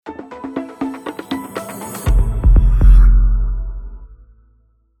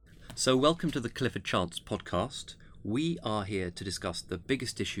So welcome to the Clifford Chance podcast. We are here to discuss the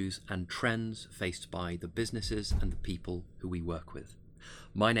biggest issues and trends faced by the businesses and the people who we work with.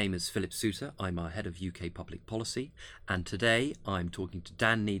 My name is Phillip Souta. I'm our head of UK public policy, and today I'm talking to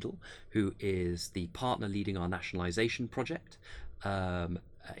Dan Neidle, who is the partner leading our nationalisation project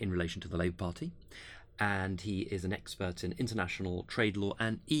in relation to the Labour Party, and he is an expert in international trade law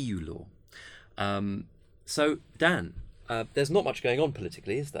and EU law. So Dan, there's not much going on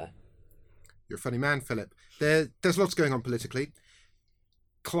politically, is there? You're a funny man, Philip. There's lots going on politically.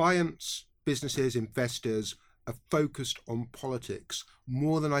 Clients, businesses, investors are focused on politics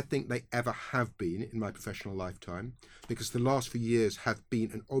more than I think they ever have been in my professional lifetime, because the last few years have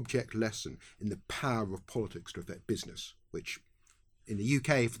been an object lesson in the power of politics to affect business, which in the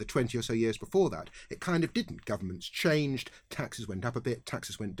UK for the 20 or so years before that, it kind of didn't. Governments changed, taxes went up a bit,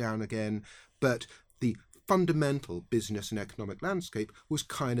 taxes went down again, but the fundamental business and economic landscape was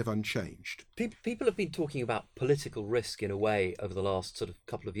kind of unchanged. People have been talking about political risk in a way over the last sort of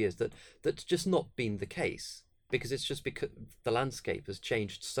couple of years that's just not been the case, because it's just because the landscape has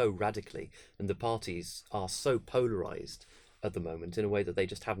changed so radically and the parties are so polarised at the moment in a way that they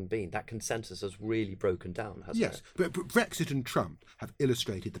just haven't been. That consensus has really broken down, hasn't it? Yes, but Brexit and Trump have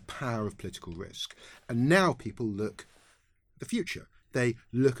illustrated the power of political risk. And now people look at the future. They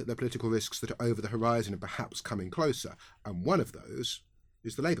look at the political risks that are over the horizon and perhaps coming closer. And one of those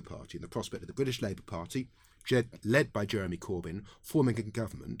is the Labour Party and the prospect of the British Labour Party, led by Jeremy Corbyn, forming a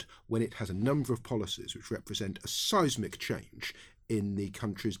government when it has a number of policies which represent a seismic change in the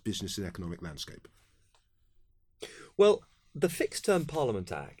country's business and economic landscape. Well, the Fixed Term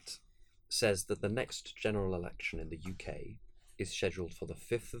Parliament Act says that the next general election in the UK is scheduled for the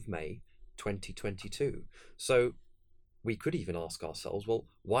 5th of May 2022. So we could even ask ourselves, well,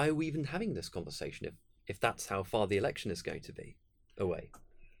 why are we even having this conversation if that's how far the election is going to be away?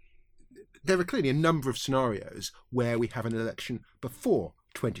 There are clearly a number of scenarios where we have an election before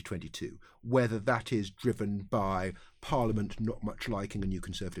 2022, whether that is driven by Parliament not much liking a new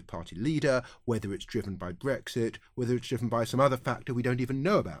Conservative Party leader, whether it's driven by Brexit, whether it's driven by some other factor we don't even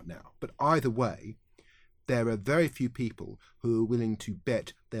know about now. But either way, there are very few people who are willing to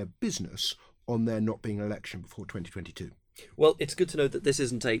bet their business on there not being an election before 2022. Well, it's good to know that this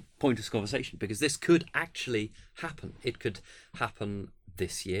isn't a pointless conversation, because this could actually happen. It could happen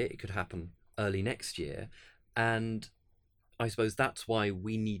this year, it could happen early next year, and I suppose that's why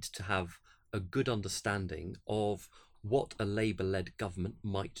we need to have a good understanding of what a Labour-led government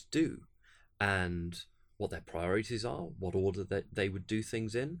might do and what their priorities are, what order that they would do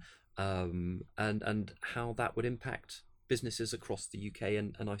things in, and how that would impact businesses across the UK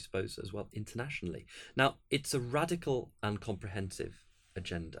and I suppose as well internationally. Now, it's a radical and comprehensive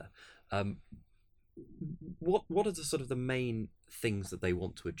agenda. What are the sort of the main things that they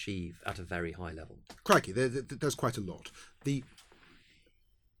want to achieve at a very high level? Crikey, there's quite a lot.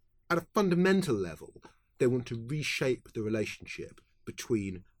 At a fundamental level, they want to reshape the relationship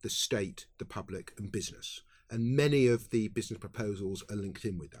between the state, the public and business. And many of the business proposals are linked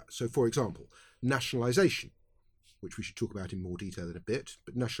in with that. So, for example, nationalisation, which we should talk about in more detail in a bit,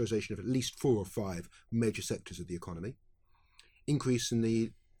 but nationalisation of at least 4 or 5 major sectors of the economy, increase in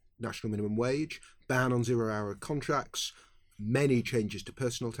the national minimum wage, ban on zero-hour contracts, many changes to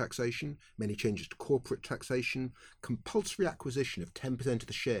personal taxation, many changes to corporate taxation, compulsory acquisition of 10% of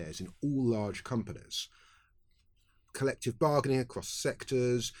the shares in all large companies, collective bargaining across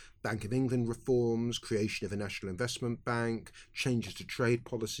sectors, Bank of England reforms, creation of a national investment bank, changes to trade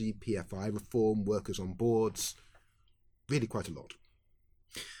policy, PFI reform, workers on boards. Really quite a lot.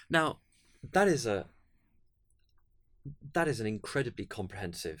 Now, that is an incredibly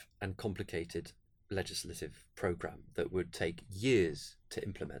comprehensive and complicated legislative programme that would take years to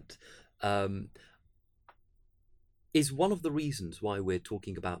implement. Is one of the reasons why we're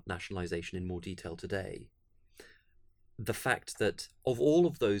talking about nationalisation in more detail today the fact that of all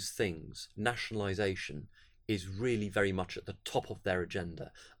of those things, nationalisation is really very much at the top of their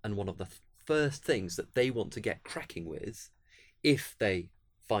agenda, and one of the first things that they want to get cracking with if they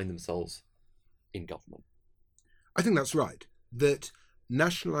find themselves in government? I think that's right, that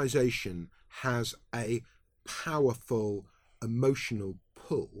nationalisation has a powerful emotional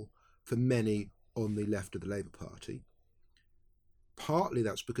pull for many on the left of the Labour Party. Partly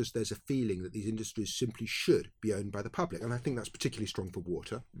that's because there's a feeling that these industries simply should be owned by the public, and I think that's particularly strong for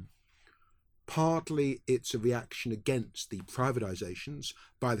water. Partly it's a reaction against the privatisations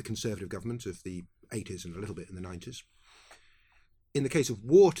by the Conservative government of the 80s and a little bit in the 90s. In the case of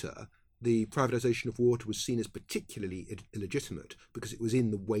water, the privatisation of water was seen as particularly illegitimate because it was in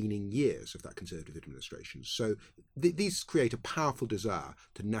the waning years of that Conservative administration. So these create a powerful desire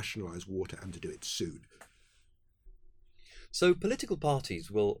to nationalise water and to do it soon. So political parties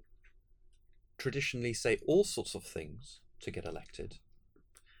will traditionally say all sorts of things to get elected,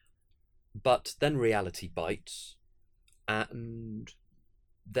 but then reality bites and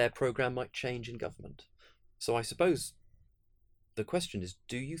their programme might change in government. So I suppose the question is,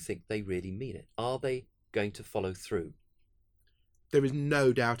 do you think they really mean it? Are they going to follow through? There is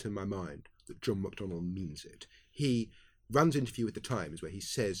no doubt in my mind that John McDonnell means it. He runs an interview with The Times where he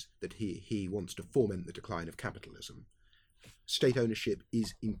says that he wants to foment the decline of capitalism. State ownership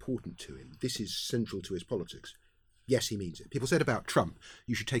is important to him. This is central to his politics. Yes, he means it. People said about Trump,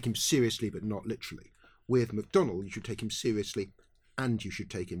 you should take him seriously but not literally. With McDonnell, you should take him seriously and you should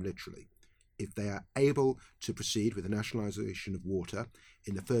take him literally. If they are able to proceed with the nationalisation of water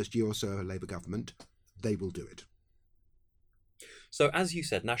in the first year or so of a Labour government, they will do it. So, as you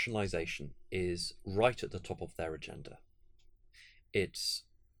said, nationalisation is right at the top of their agenda. It's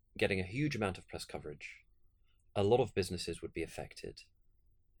getting a huge amount of press coverage. A lot of businesses would be affected.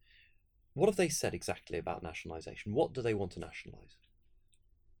 What have they said exactly about nationalisation? What do they want to nationalise?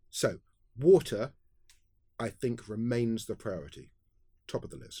 So, water, I think, remains the priority, top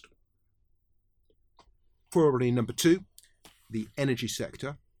of the list. Probably number two, the energy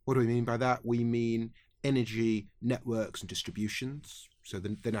sector. What do we mean by that? We mean energy networks and distributions, so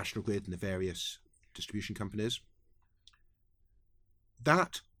the national grid and the various distribution companies.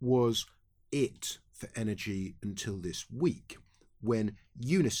 That was it for energy until this week, when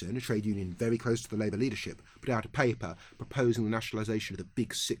Unison, a trade union very close to the Labour leadership, put out a paper proposing the nationalisation of the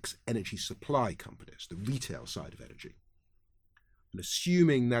big six energy supply companies, the retail side of energy. And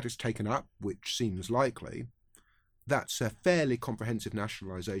assuming that is taken up, which seems likely, that's a fairly comprehensive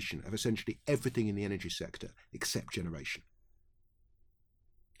nationalisation of essentially everything in the energy sector except generation.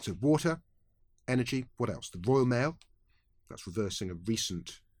 So water, energy, what else? The Royal Mail, that's reversing a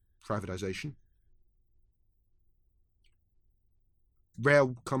recent privatisation.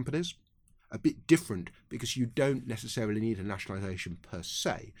 Rail companies, a bit different because you don't necessarily need a nationalisation per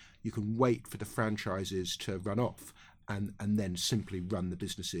se. You can wait for the franchises to run off and then simply run the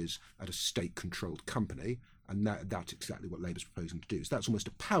businesses at a state-controlled company, and that's exactly what Labour's proposing to do. So that's almost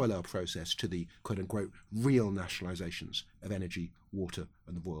a parallel process to the quote-unquote real nationalisations of energy, water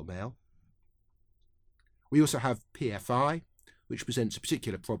and the Royal Mail. We also have PFI, which presents a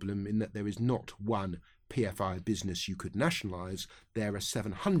particular problem in that there is not one PFI business you could nationalise. There are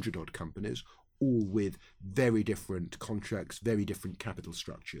 700-odd companies, all with very different contracts, very different capital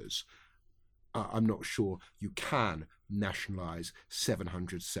structures. I'm not sure you can nationalise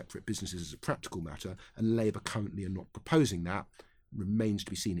 700 separate businesses as a practical matter, and Labour currently are not proposing that. Remains to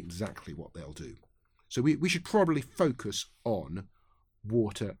be seen exactly what they'll do. So we should probably focus on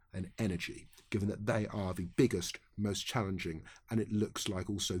water and energy, given that they are the biggest, most challenging, and it looks like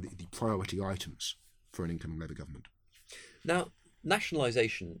also the priority items for an incoming Labour government. Now,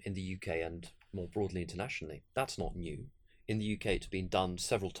 nationalisation in the UK and more broadly internationally, that's not new. In the UK, it's been done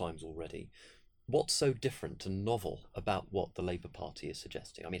several times already. What's so different and novel about what the Labour Party is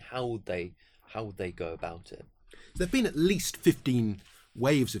suggesting? I mean, how would they go about it? There have been at least 15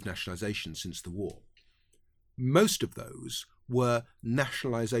 waves of nationalisation since the war. Most of those were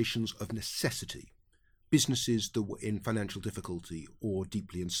nationalisations of necessity. Businesses that were in financial difficulty or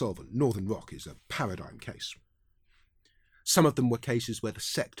deeply insolvent. Northern Rock is a paradigm case. Some of them were cases where the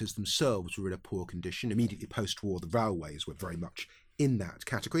sectors themselves were in a poor condition. Immediately post-war, the railways were very much in that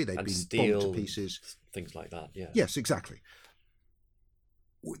category. They'd been bombed to pieces. Things like that, yeah. Yes, exactly.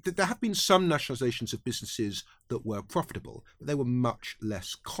 There have been some nationalisations of businesses that were profitable, but they were much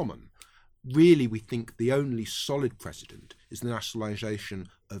less common. Really, we think the only solid precedent is the nationalisation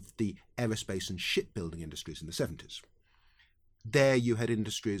of the aerospace and shipbuilding industries in the 70s. There you had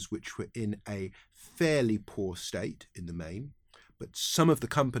industries which were in a fairly poor state in the main, but some of the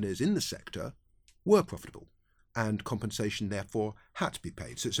companies in the sector were profitable, and compensation therefore had to be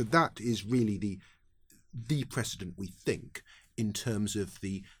paid. So that is really the precedent, we think, in terms of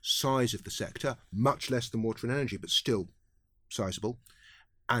the size of the sector, much less than water and energy, but still sizable.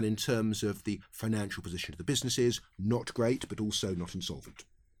 And in terms of the financial position of the businesses, not great, but also not insolvent.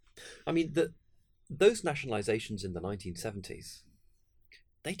 I mean, those nationalisations in the 1970s,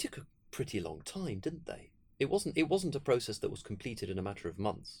 they took a pretty long time, didn't they? It wasn't a process that was completed in a matter of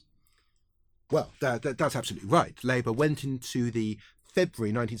months. Well, that's absolutely right. Labour went into the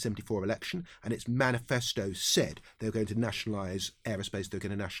February 1974 election, and its manifesto said they were going to nationalise aerospace, they were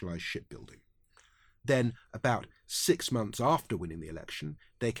going to nationalise shipbuilding. Then, about 6 months after winning the election,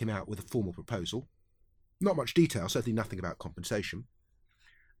 they came out with a formal proposal. Not much detail, certainly nothing about compensation.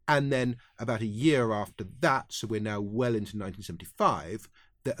 And then, about a year after that, so we're now well into 1975,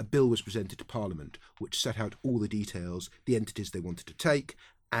 that a bill was presented to Parliament which set out all the details, the entities they wanted to take,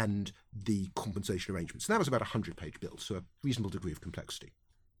 and the compensation arrangements. And that was about a 100-page bill, so a reasonable degree of complexity.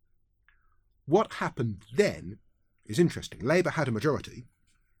 What happened then is interesting. Labour had a majority,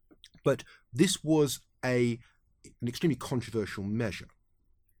 but this was an extremely controversial measure.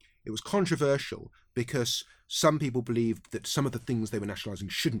 It was controversial because some people believed that some of the things they were nationalising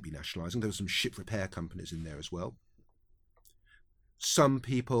shouldn't be nationalising. There were some ship repair companies in there as well. Some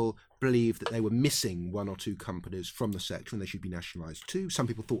people believed that they were missing one or two companies from the sector and they should be nationalised too. Some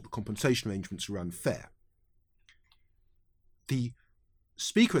people thought the compensation arrangements were unfair. The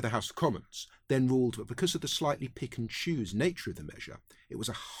Speaker of the House of Commons then ruled that because of the slightly pick-and-choose nature of the measure, it was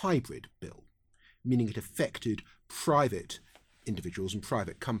a hybrid bill, meaning it affected private individuals and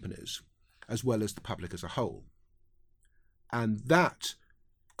private companies, as well as the public as a whole. And that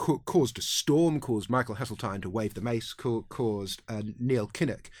caused a storm, caused Michael Heseltine to wave the mace, caused Neil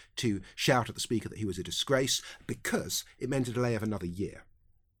Kinnock to shout at the Speaker that he was a disgrace, because it meant a delay of another year.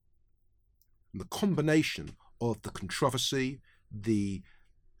 And the combination of the controversy, the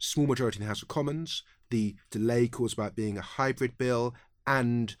small majority in the House of Commons, the delay caused by it being a hybrid bill,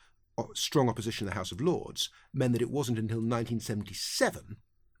 and strong opposition in the House of Lords, meant that it wasn't until 1977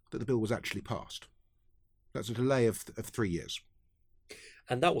 that the bill was actually passed. That's a delay of 3 years.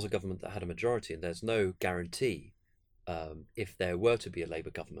 And that was a government that had a majority, and there's no guarantee, if there were to be a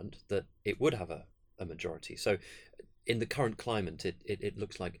Labour government, that it would have a majority. So in the current climate, it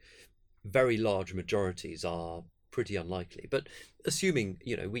looks like very large majorities are pretty unlikely. But assuming,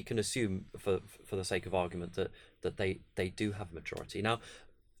 we can assume for the sake of argument that they do have a majority. Now,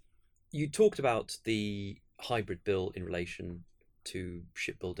 you talked about the hybrid bill in relation to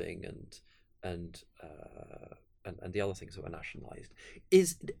shipbuilding and the other things that were nationalised.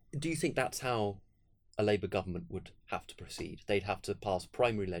 Do you think that's how a Labour government would have to proceed? They'd have to pass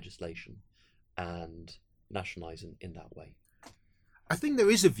primary legislation and nationalise in that way? I think there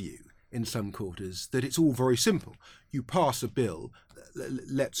is a view in some quarters that it's all very simple. You pass a bill,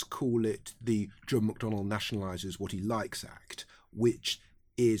 let's call it the John McDonnell Nationalises What He Likes Act, which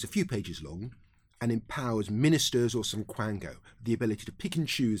is a few pages long and empowers ministers or some quango the ability to pick and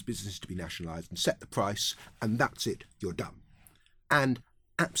choose businesses to be nationalised and set the price, and that's it, you're done. And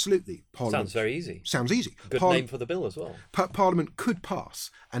absolutely, Parliament... Sounds very easy. Sounds easy. Good name for the bill as well. Parliament could pass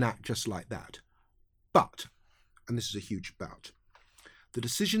an act just like that. But, and this is a huge but, the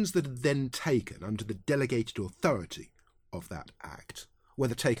decisions that are then taken under the delegated authority of that act,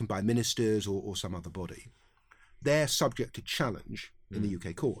 whether taken by ministers or some other body, they're subject to challenge in the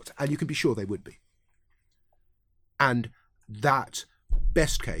UK court, and you can be sure they would be. And that,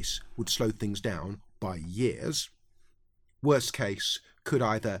 best case, would slow things down by years. Worst case, could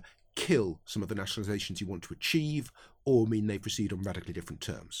either kill some of the nationalisations you want to achieve or mean they proceed on radically different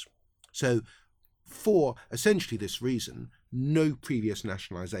terms. So, for essentially this reason, no previous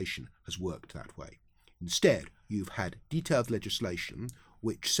nationalisation has worked that way. Instead, you've had detailed legislation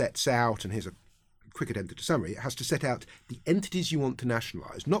which sets out, and here's a quick addendum to summary, it has to set out the entities you want to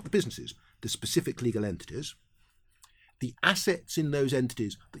nationalise, not the businesses, the specific legal entities, the assets in those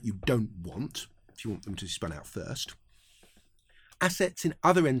entities that you don't want, if you want them to be spun out first, assets in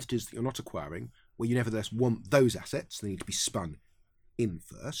other entities that you're not acquiring, where you nevertheless want those assets, they need to be spun in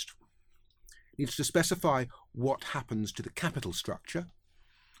first. It needs to specify what happens to the capital structure,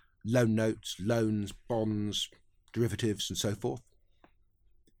 loan notes, loans, bonds, derivatives, and so forth.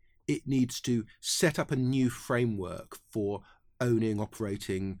 It needs to set up a new framework for owning,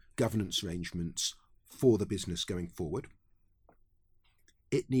 operating, governance arrangements for the business going forward.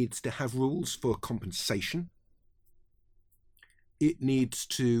 It needs to have rules for compensation. It needs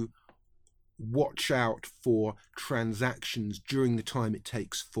to watch out for transactions during the time it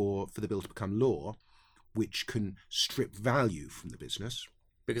takes for the bill to become law, which can strip value from the business.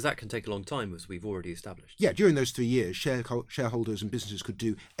 Because that can take a long time, as we've already established. Yeah, during those 3 years, shareholders and businesses could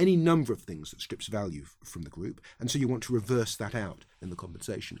do any number of things that strips value from the group, and so you want to reverse that out in the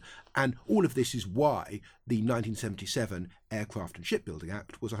compensation. And all of this is why the 1977 Aircraft and Shipbuilding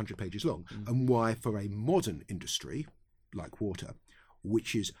Act was 100 pages long, and why for a modern industry, like water,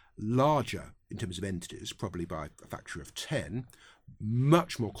 which is larger in terms of entities, probably by a factor of 10,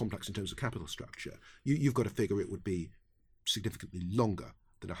 much more complex in terms of capital structure, you've got to figure it would be significantly longer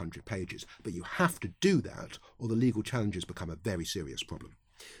than 100 pages. But you have to do that, or the legal challenges become a very serious problem.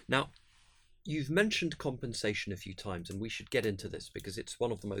 Now, you've mentioned compensation a few times, and we should get into this because it's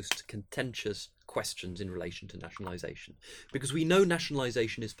one of the most contentious questions in relation to nationalisation, because we know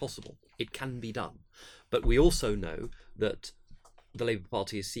nationalisation is possible. It can be done. But we also know that the Labour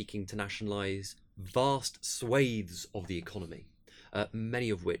Party is seeking to nationalise vast swathes of the economy, many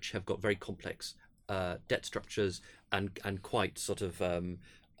of which have got very complex debt structures and quite sort of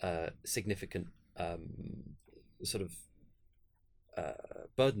significant sort of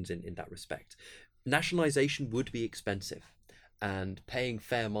burdens in that respect. Nationalisation would be expensive, and paying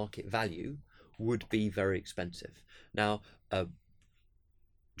fair market value would be very expensive. Now,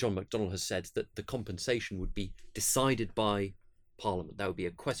 John McDonnell has said that the compensation would be decided by Parliament. That would be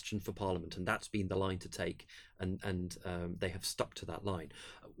a question for Parliament, and that's been the line to take, and they have stuck to that line.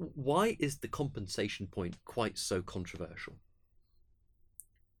 Why is the compensation point quite so controversial?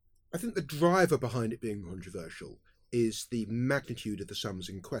 I think the driver behind it being controversial is the magnitude of the sums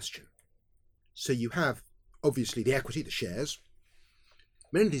in question. So you have, obviously, the equity, the shares.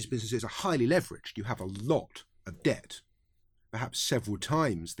 Many of these businesses are highly leveraged. You have a lot of debt, perhaps several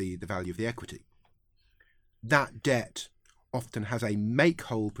times the value of the equity. That debt often has a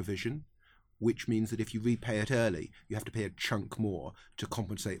make-whole provision, which means that if you repay it early, you have to pay a chunk more to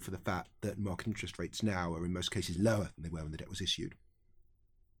compensate for the fact that market interest rates now are in most cases lower than they were when the debt was issued.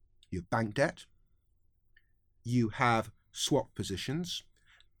 You have bank debt, you have swap positions,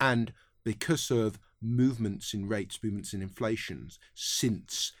 and because of movements in rates, movements in inflation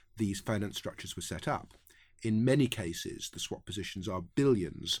since these finance structures were set up, in many cases the swap positions are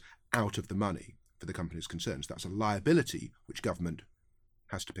billions out of the money for the companies concerned. So that's a liability which government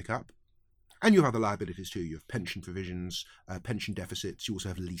has to pick up. And you have other liabilities too. You have pension provisions, pension deficits. You also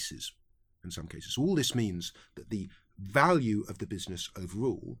have leases in some cases. So all this means that the value of the business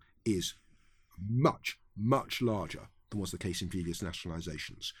overall is much, much larger than was the case in previous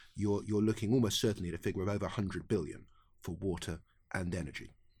nationalisations. You're looking almost certainly at a figure of over 100 billion for water and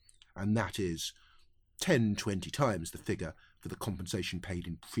energy. And that is 10, 20 times the figure for the compensation paid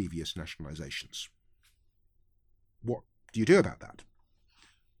in previous nationalisations. What do you do about that?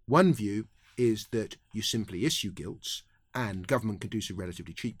 One view is that you simply issue gilts, and government can do so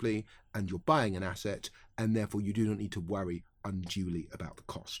relatively cheaply, and you're buying an asset, and therefore you do not need to worry unduly about the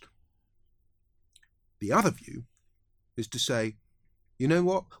cost. The other view is to say, you know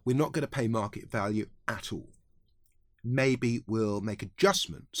what, we're not going to pay market value at all. Maybe we'll make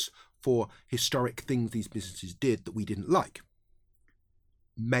adjustments for historic things these businesses did that we didn't like.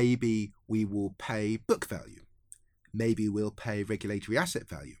 Maybe we will pay book value. Maybe we'll pay regulatory asset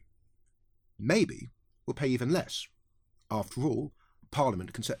value. Maybe we'll pay even less. After all,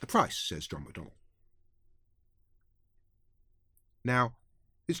 Parliament can set the price, says John McDonnell. Now,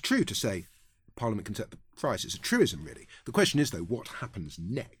 it's true to say Parliament can set the price. It's a truism, really. The question is, though, what happens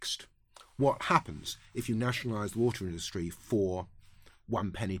next? What happens if you nationalise the water industry for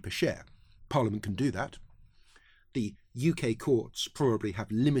 1 penny per share? Parliament can do that. The UK courts probably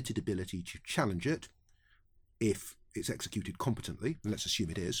have limited ability to challenge it if it's executed competently, and let's assume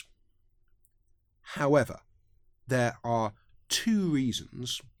it is. However, there are 2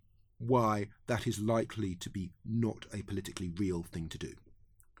 reasons why that is likely to be not a politically real thing to do.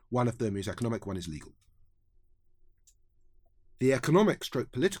 One of them is economic, one is legal. The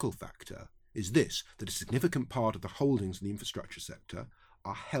economic/political factor is this, that a significant part of the holdings in the infrastructure sector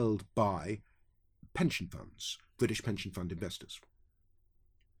are held by pension funds, British pension fund investors.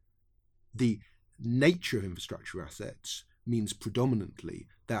 The nature of infrastructure assets means predominantly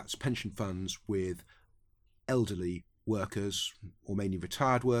that's pension funds with elderly workers, or mainly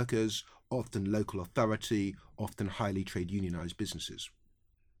retired workers, often local authority, often highly trade unionised businesses.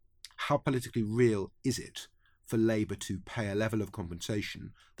 How politically real is it for Labour to pay a level of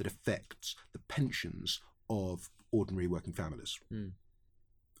compensation that affects the pensions of ordinary working families?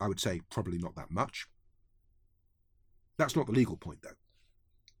 I would say probably not that much. That's not the legal point, though.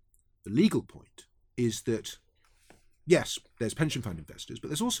 The legal point is that, yes, there's pension fund investors, but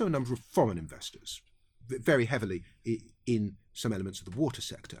there's also a number of foreign investors, very heavily in some elements of the water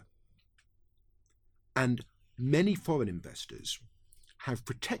sector. And many foreign investors have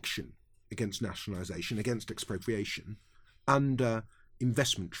protection against nationalisation, against expropriation, under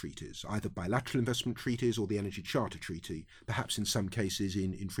investment treaties, either bilateral investment treaties or the Energy Charter Treaty, perhaps in some cases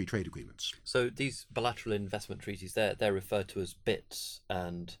in free trade agreements. So these bilateral investment treaties, they're referred to as BITs,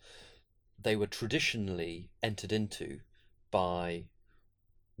 and they were traditionally entered into by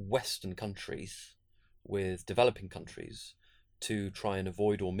Western countries with developing countries to try and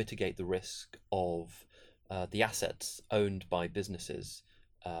avoid or mitigate the risk of the assets owned by businesses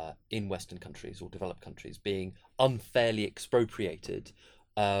in Western countries or developed countries being unfairly expropriated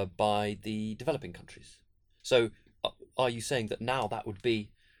by the developing countries. So are you saying that now that would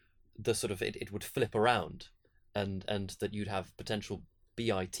be the sort of it would flip around, and that you'd have potential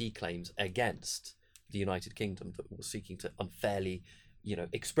BIT claims against the United Kingdom that was seeking to unfairly,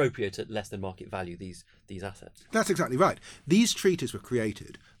 expropriate at less than market value these assets. That's exactly right. These treaties were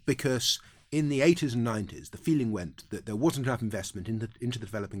created because in the 80s and 90s, the feeling went that there wasn't enough investment into the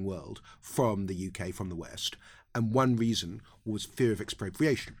developing world from the UK, from the West, and one reason was fear of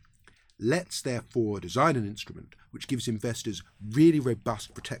expropriation. Let's therefore design an instrument which gives investors really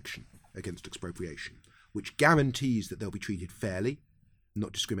robust protection against expropriation, which guarantees that they'll be treated fairly,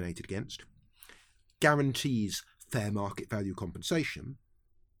 not discriminated against, guarantees fair market value compensation,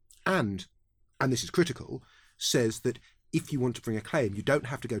 and this is critical, says that if you want to bring a claim, you don't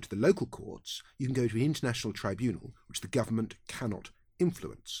have to go to the local courts, you can go to an international tribunal, which the government cannot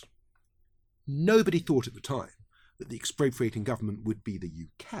influence. Nobody thought at the time that the expropriating government would be the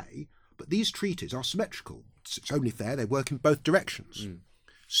UK, but these treaties are symmetrical. It's only fair, they work in both directions.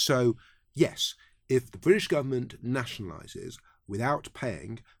 So, yes, if the British government nationalises without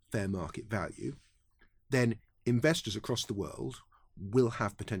paying fair market value, then investors across the world will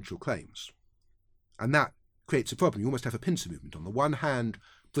have potential claims. And that creates a problem. You almost have a pincer movement. On the one hand,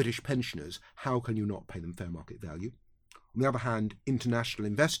 British pensioners, how can you not pay them fair market value? On the other hand, international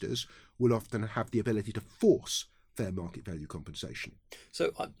investors will often have the ability to force fair market value compensation.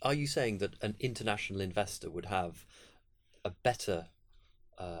 So are you saying that an international investor would have a better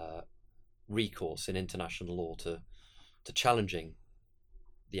recourse in international law to challenging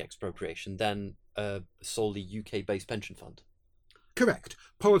the expropriation than a solely UK-based pension fund? Correct.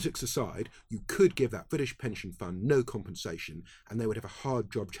 Politics aside, you could give that British pension fund no compensation and they would have a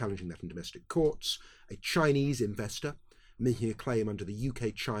hard job challenging that in domestic courts. A Chinese investor making a claim under the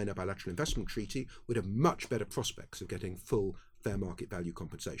UK-China Bilateral Investment Treaty would have much better prospects of getting full fair market value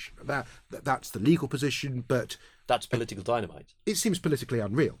compensation. That's the legal position, but that's political dynamite. It seems politically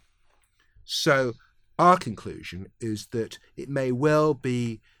unreal. So our conclusion is that it may well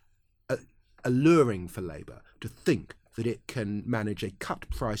be alluring for Labour to think that it can manage a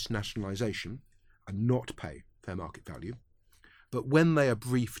cut-price nationalisation and not pay fair market value. But when they are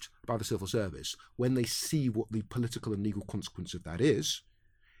briefed by the civil service, when they see what the political and legal consequence of that is,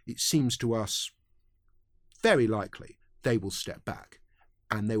 it seems to us very likely they will step back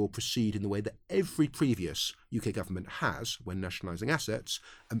and they will proceed in the way that every previous UK government has when nationalising assets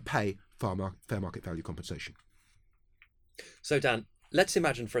and pay fair market value compensation. So Dan, let's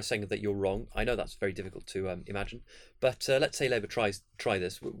imagine for a second that you're wrong. I know that's very difficult to imagine, but let's say Labour try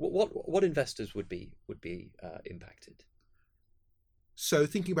this. What investors would be impacted? So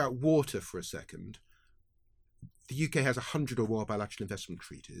thinking about water for a second, the UK has 100 or more bilateral investment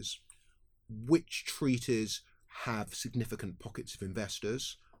treaties. Which treaties have significant pockets of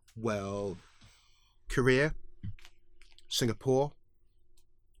investors? Well, Korea, Singapore,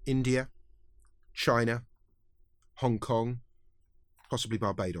 India, China, Hong Kong, possibly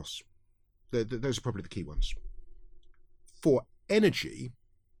Barbados. Those are probably the key ones. For energy,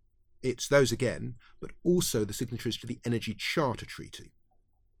 it's those again, but also the signatories to the Energy Charter Treaty,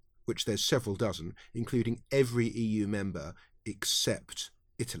 which there's several dozen, including every EU member except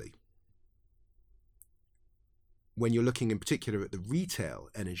Italy. When you're looking in particular at the retail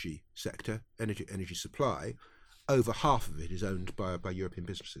energy sector, energy supply, over half of it is owned by European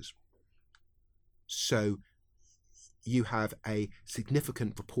businesses. So you have a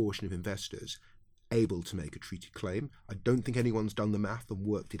significant proportion of investors able to make a treaty claim. I don't think anyone's done the math and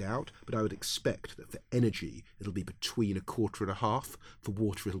worked it out, but I would expect that for energy it'll be between a quarter and a half. For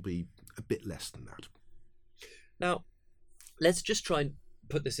water it'll be a bit less than that. Now, let's just try and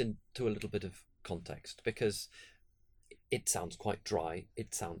put this into a little bit of context, because it sounds quite dry,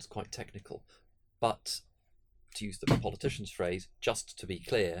 it sounds quite technical, but to use the politician's phrase, just to be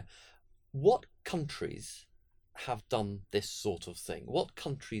clear, what countries have done this sort of thing? What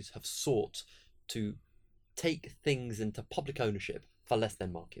countries have sought to take things into public ownership for less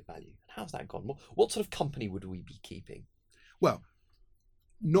than market value? And how's that gone? What sort of company would we be keeping? Well,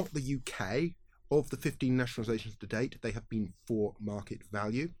 not the UK. Of the 15 nationalisations to date, they have been for market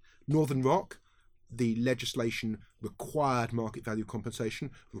value. Northern Rock, the legislation required market value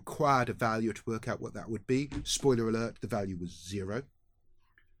compensation, required a valuer to work out what that would be. Spoiler alert, the value was zero.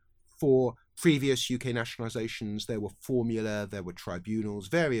 For previous UK nationalisations, there were formula, there were tribunals,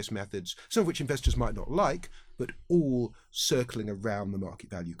 various methods, some of which investors might not like, but all circling around the market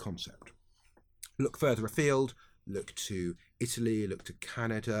value concept. Look further afield, look to Italy, look to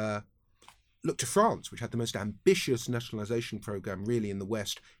Canada, look to France, which had the most ambitious nationalisation programme really in the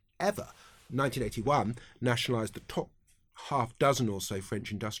West ever. 1981 nationalised the top half dozen or so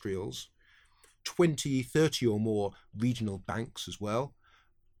French industrials, 20, 30 or more regional banks as well.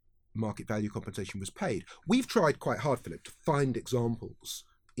 market value compensation was paid. We've tried quite hard, Philip, to find examples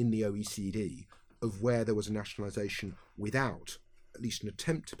in the OECD of where there was a nationalisation without at least an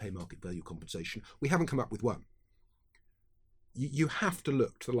attempt to pay market value compensation. We haven't come up with one. You have to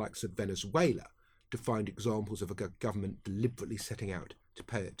look to the likes of Venezuela to find examples of a government deliberately setting out to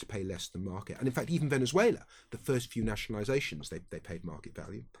pay less than market. And in fact, even Venezuela, the first few nationalisations, they paid market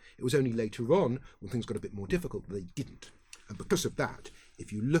value. It was only later on, when things got a bit more difficult, that they didn't. And because of that,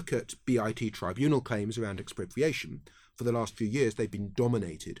 if you look at BIT tribunal claims around expropriation, for the last few years, they've been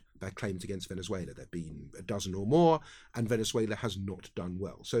dominated by claims against Venezuela. There have been a dozen or more, and Venezuela has not done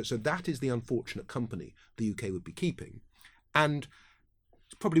well. So that is the unfortunate company the UK would be keeping. And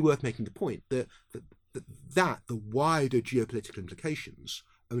it's probably worth making the point that the wider geopolitical implications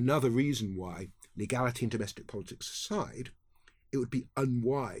are another reason why, legality and domestic politics aside, it would be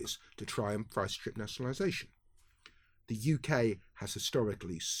unwise to try and price strip nationalisation. The UK has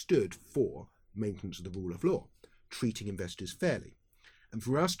historically stood for maintenance of the rule of law, treating investors fairly. And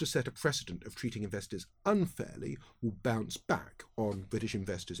for us to set a precedent of treating investors unfairly will bounce back on British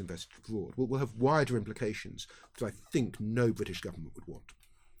investors invested abroad. Will have wider implications that I think no British government would want.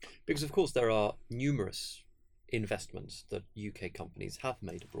 Because, of course, there are numerous investments that UK companies have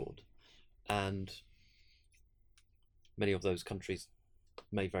made abroad, and many of those countries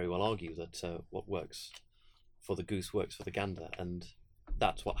may very well argue that what works for the goose works for the gander, and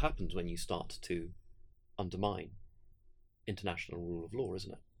that's what happens when you start to undermine international rule of law,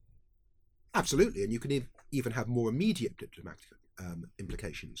 isn't it? Absolutely, and you can even have more immediate diplomatic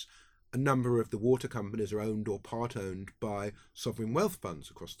implications. A number of the water companies are owned or part-owned by sovereign wealth funds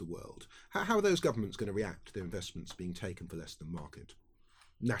across the world. How are those governments going to react to their investments being taken for less than market?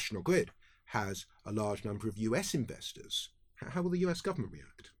 National Grid has a large number of US investors. How will the US government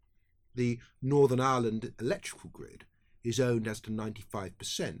react? The Northern Ireland electrical grid is owned as to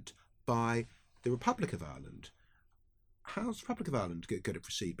 95% by the Republic of Ireland. How's the Republic of Ireland going to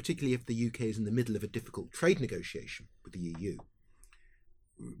proceed, particularly if the UK is in the middle of a difficult trade negotiation with the EU?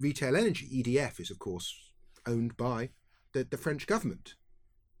 Retail energy, EDF, is of course owned by the French government.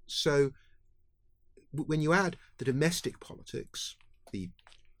 So when you add the domestic politics, the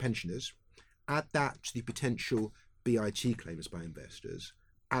pensioners, add that to the potential BIT claims by investors,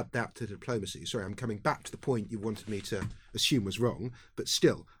 add that to diplomacy. Sorry, I'm coming back to the point you wanted me to assume was wrong, but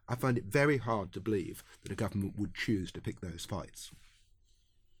still, I find it very hard to believe that a government would choose to pick those fights.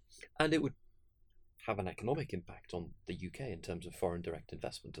 And it would have an economic impact on the UK in terms of foreign direct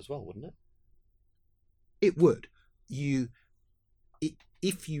investment as well, wouldn't it? It would.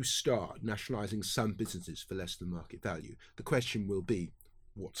 If you start nationalising some businesses for less than market value, the question will be,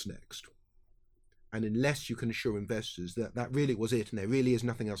 what's next? And unless you can assure investors that that really was it and there really is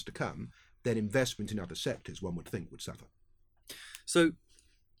nothing else to come, then investment in other sectors, one would think, would suffer. So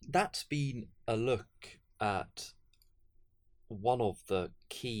that's been a look at one of the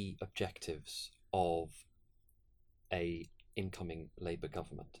key objectives of a incoming Labour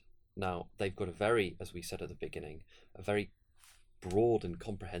government. Now, they've got a very, as we said at the beginning, a very broad and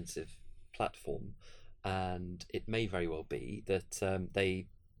comprehensive platform, and it may very well be that they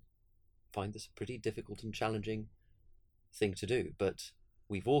find this a pretty difficult and challenging thing to do. But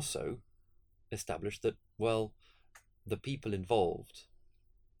we've also established that, well, the people involved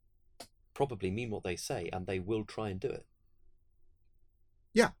probably mean what they say, and they will try and do it.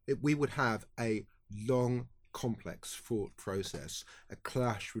 Yeah, we would have a long, complex, fraught process, a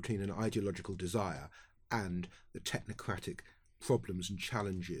clash between an ideological desire and the technocratic problems and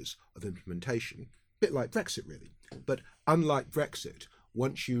challenges of implementation. A bit like Brexit, really. But unlike Brexit,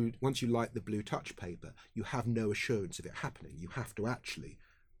 once you light the blue touch paper, you have no assurance of it happening. You have to actually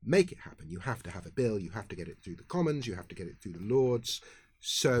make it happen. You have to have a bill, you have to get it through the Commons, you have to get it through the Lords.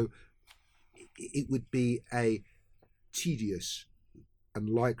 So it would be a tedious and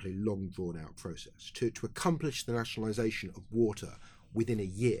likely long drawn-out process. To accomplish the nationalisation of water within a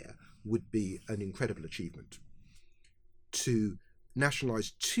year would be an incredible achievement. To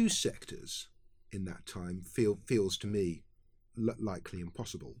nationalise two sectors in that time feels to me likely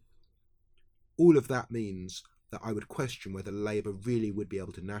impossible. All of that means that I would question whether Labour really would be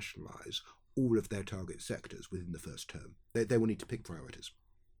able to nationalise all of their target sectors within the first term. They will need to pick priorities.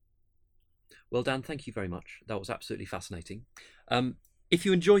 Well, Dan, thank you very much. That was absolutely fascinating. If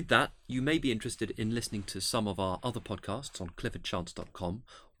you enjoyed that, you may be interested in listening to some of our other podcasts on cliffordchance.com,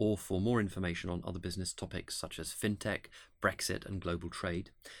 or for more information on other business topics such as fintech, Brexit and global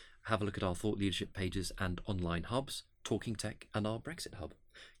trade, have a look at our thought leadership pages and online hubs, Talking Tech and our Brexit hub.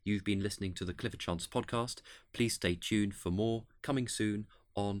 You've been listening to the Clifford Chance podcast. Please stay tuned for more coming soon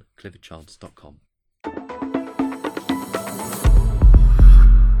on cliffordchance.com.